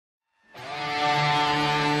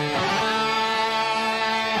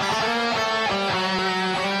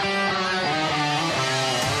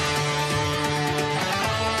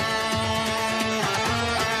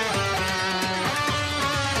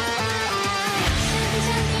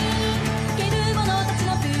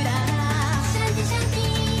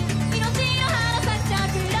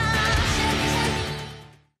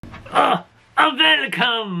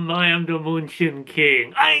Welcome, I am the Moonshine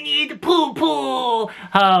King. I need poo-poo.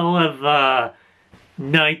 However,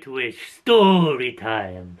 Nightwish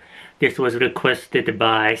Storytime. This was requested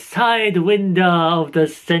by Sidewinder of the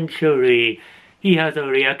Century. He has a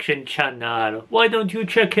reaction channel. Why don't you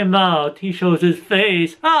check him out? He shows his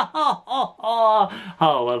face. Ha ha ha ha.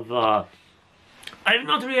 However, I've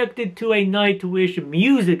not reacted to a Nightwish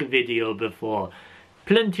music video before.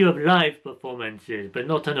 Plenty of live performances, but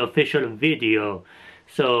not an official video.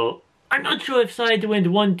 So I'm not sure if Sidewind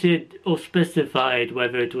wanted or specified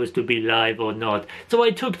whether it was to be live or not. So I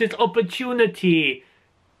took this opportunity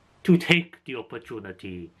to take the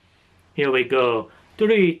opportunity. Here we go.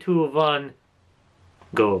 3, 2, 1,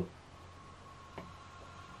 go.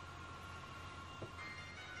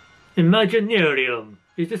 Imaginaerum.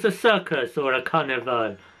 Is this a circus or a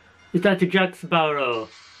carnival? Is that Jack Sparrow?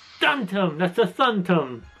 Phantom, that's a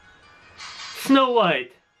phantom. Snow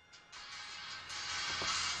White.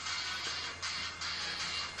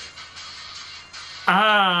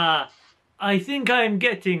 Ah, I think I'm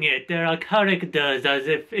getting it. There are characters as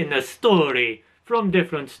if in a story, from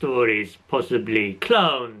different stories, possibly.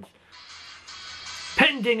 Clowns.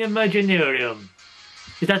 Pending Imaginaerum.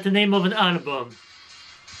 Is that the name of an album?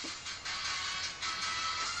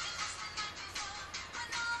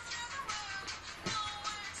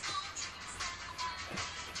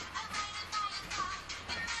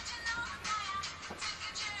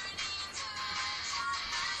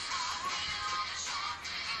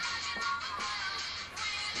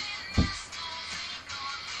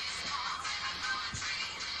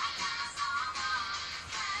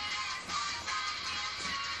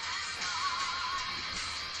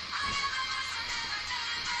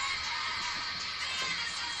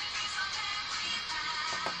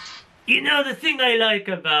 You know, the thing I like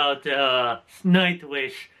about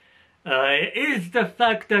Nightwish is the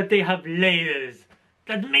fact that they have layers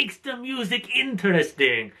that makes the music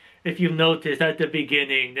interesting. If you notice at the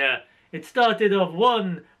beginning, it started off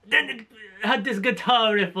one, then it had this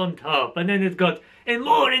guitar riff on top, and then it got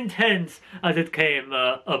more intense as it came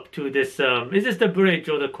up to this, is this the bridge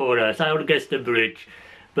or the chorus? I would guess the bridge.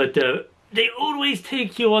 But they always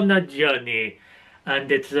take you on that journey.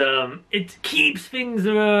 And it keeps things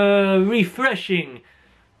refreshing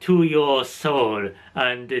to your soul,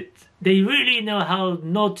 and they really know how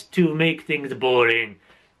not to make things boring,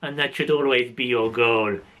 and that should always be your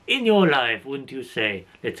goal in your life, wouldn't you say?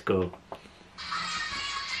 Let's go.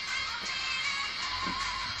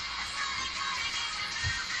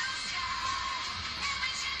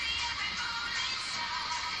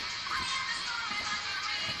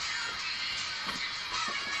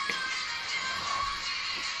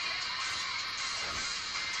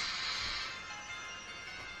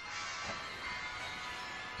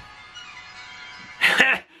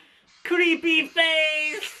 Creepy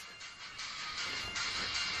face!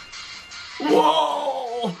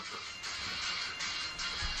 Whoa!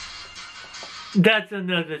 That's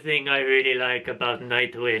another thing I really like about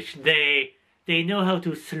Nightwish. They know how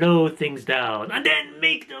to slow things down and then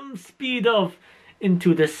make them speed off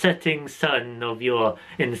into the setting sun of your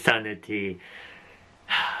insanity.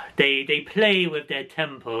 They play with their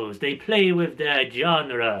tempos, they play with their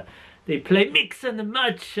genre, they play mix and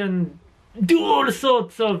match and do all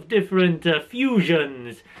sorts of different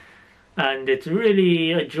fusions, and it's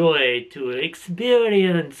really a joy to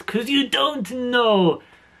experience, because you don't know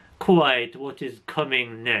quite what is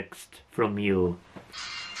coming next from you.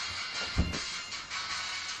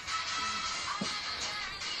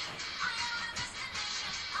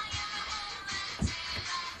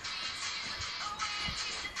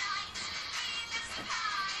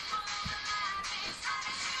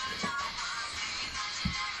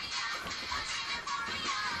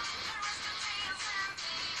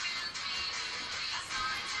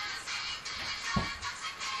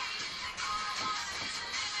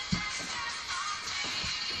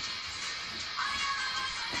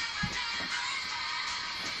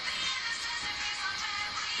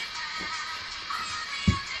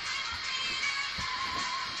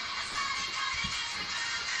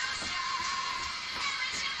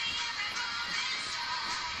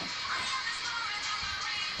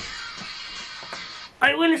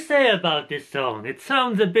 I will say about this song, it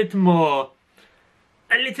sounds a little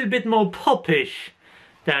bit more popish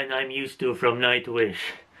than I'm used to from Nightwish.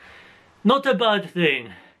 Not a bad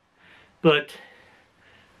thing, but,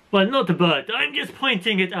 well, I'm just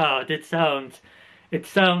pointing it out. It sounds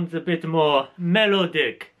a bit more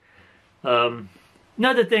melodic.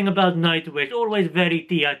 Another thing about Nightwish, always very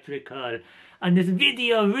theatrical, and this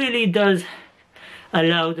video really does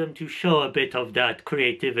allow them to show a bit of that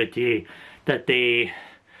creativity that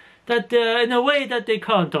that in a way that they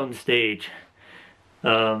can't on stage.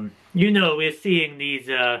 You know, we're seeing these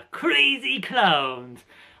crazy clowns.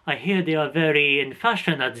 I hear they are very in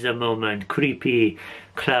fashion at the moment. Creepy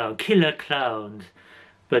clown, killer clowns.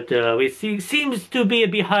 But we see seems to be a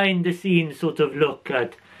behind the scenes sort of look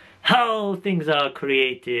at how things are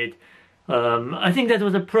created. I think that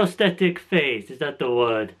was a prosthetic face. Is that the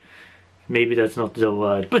word? Maybe that's not the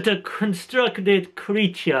word. But a constructed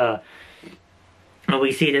creature. And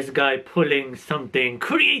we see this guy pulling something,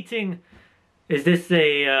 creating. Is this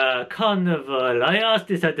a carnival? I asked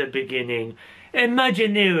this at the beginning.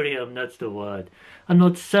 Imaginaerum, that's the word. I'm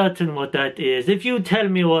not certain what that is. If you tell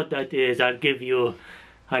me what that is, I'll give you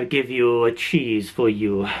a cheese for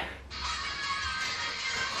you.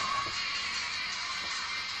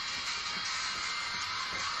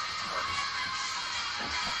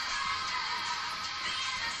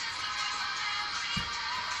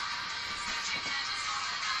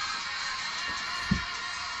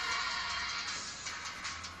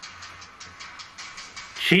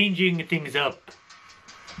 Changing things up.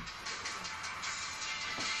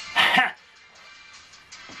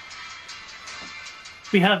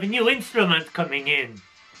 We have a new instrument coming in.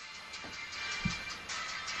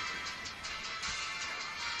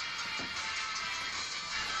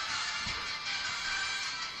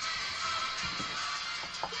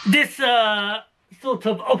 This sort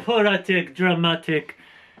of operatic, dramatic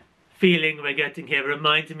feeling we're getting here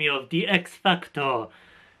reminds me of the X Factor.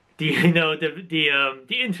 The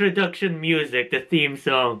introduction music, the theme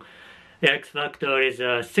song. The X Factor is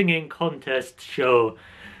a singing contest show.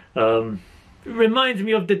 Reminds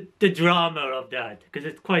me of the drama of that, because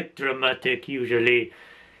it's quite dramatic usually.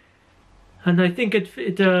 And I think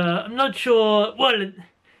I'm not sure, well,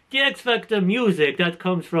 the X Factor music, that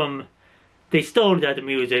comes from, they stole that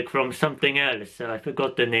music from something else, I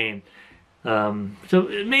forgot the name. So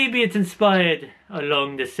maybe it's inspired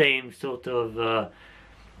along the same sort of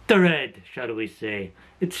thread, shall we say.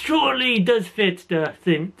 It surely does fit the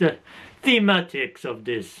thematics of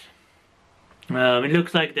this. It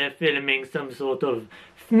looks like they're filming some sort of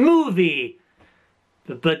movie,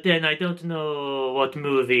 but then I don't know what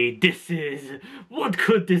movie this is. What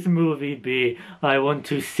could this movie be? I want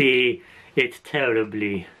to see it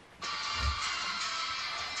terribly.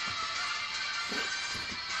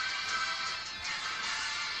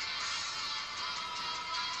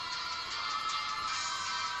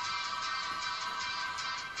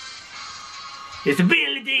 It's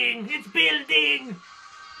building! It's building!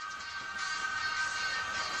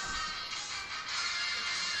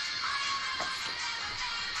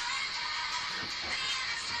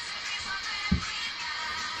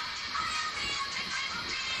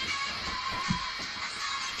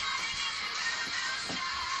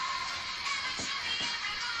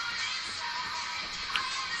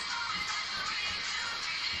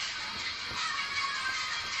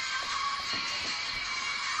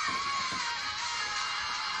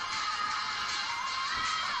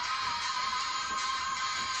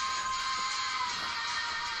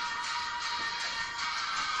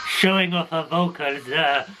 Showing off her vocals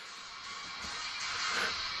there.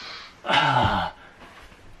 Ah,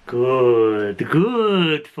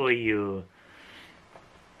 good for you.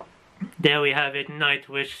 There we have it,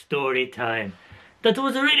 Nightwish Storytime. That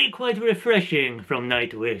was really quite refreshing from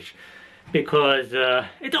Nightwish, because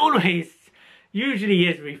it always usually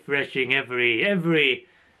is refreshing. Every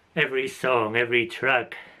song, every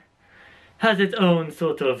track has its own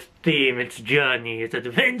sort of theme, its journey, its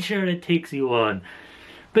adventure it takes you on.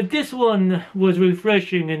 But this one was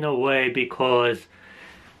refreshing in a way because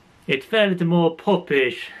it felt more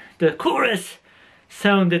popish. The chorus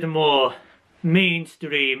sounded more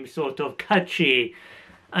mainstream, sort of catchy,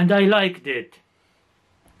 and I liked it.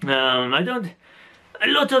 A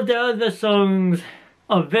lot of the other songs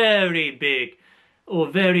are very big or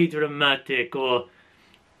very dramatic, or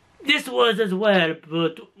this was as well,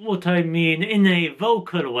 but what I mean in a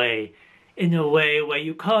vocal way, in a way where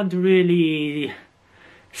you can't really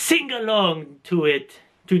sing along to it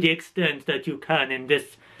to the extent that you can in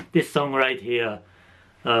this song right here.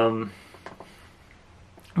 When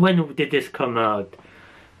did this come out?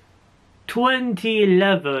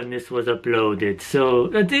 2011 this was uploaded, so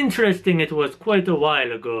that's interesting. It was quite a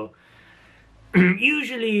while ago.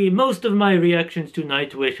 Usually most of my reactions to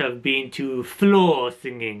Nightwish have been to floor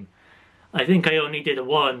singing. I think I only did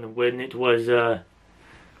one when it was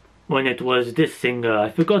this singer. I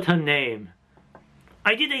forgot her name.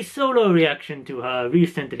 I did a solo reaction to her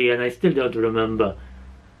recently and I still don't remember.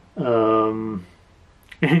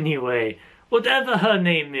 Anyway, whatever her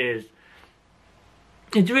name is,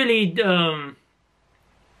 it really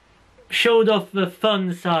showed off the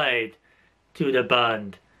fun side to the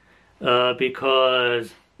band.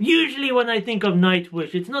 Because usually when I think of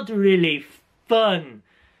Nightwish, it's not really fun.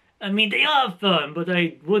 I mean, they are fun, but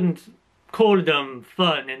I wouldn't call them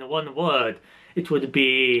fun in one word. It would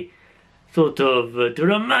be sort of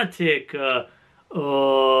dramatic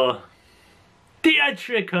or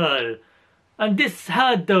theatrical. And this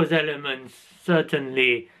had those elements,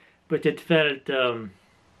 certainly, but it felt...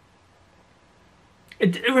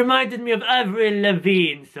 It reminded me of Avril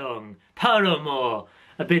Lavigne song, Paramore.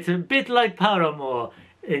 A bit like Paramore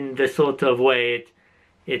in the sort of way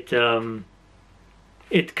it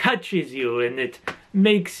catches you and it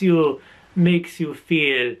makes you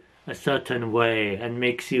feel a certain way and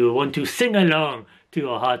makes you want to sing along to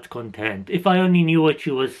your heart's content. If I only knew what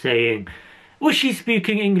she was saying. Was she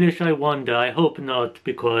speaking English, I wonder? I hope not,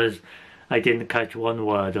 because I didn't catch one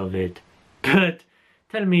word of it. But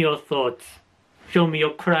tell me your thoughts. Show me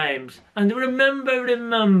your crimes. And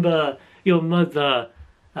remember your mother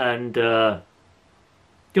and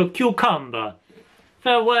your cucumber.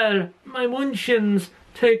 Farewell, my munchins.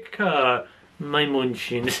 Take care, my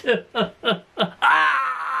munchins.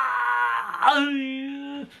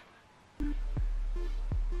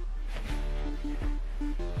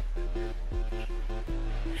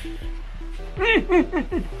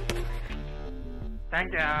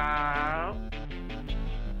 Thank you.